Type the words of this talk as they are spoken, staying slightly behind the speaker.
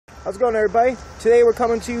How's it going, everybody? Today we're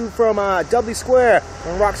coming to you from Dudley Square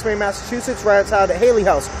in Roxbury, Massachusetts, right outside the Haley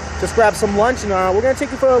House. Just grab some lunch, and we're going to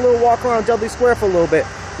take you for a little walk around Dudley Square for a little bit.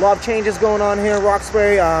 A lot of changes going on here in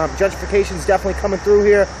Roxbury. Gentrification is definitely coming through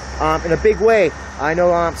here in a big way. I know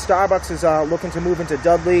Starbucks is looking to move into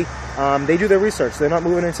Dudley. They do their research. They're not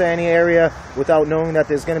moving into any area without knowing that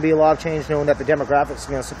there's going to be a lot of change, knowing that the demographics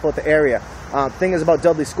are going to support the area. Thing is about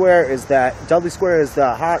Dudley Square is that Dudley Square is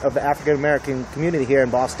the heart of the African-American community here in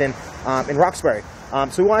Boston, in Roxbury.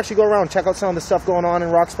 So we want to actually go around and check out some of the stuff going on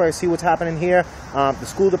in Roxbury, see what's happening here. The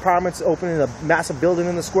school department's opening a massive building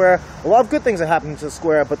in the square. A lot of good things are happening to the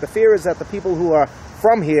square, but the fear is that the people who are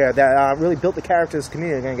from here that really built the character of this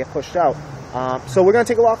community are going to get pushed out. So we're going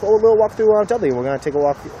to take a little walk through Dudley. We're going to take a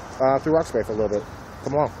walk through Roxbury for a little bit.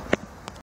 Come along.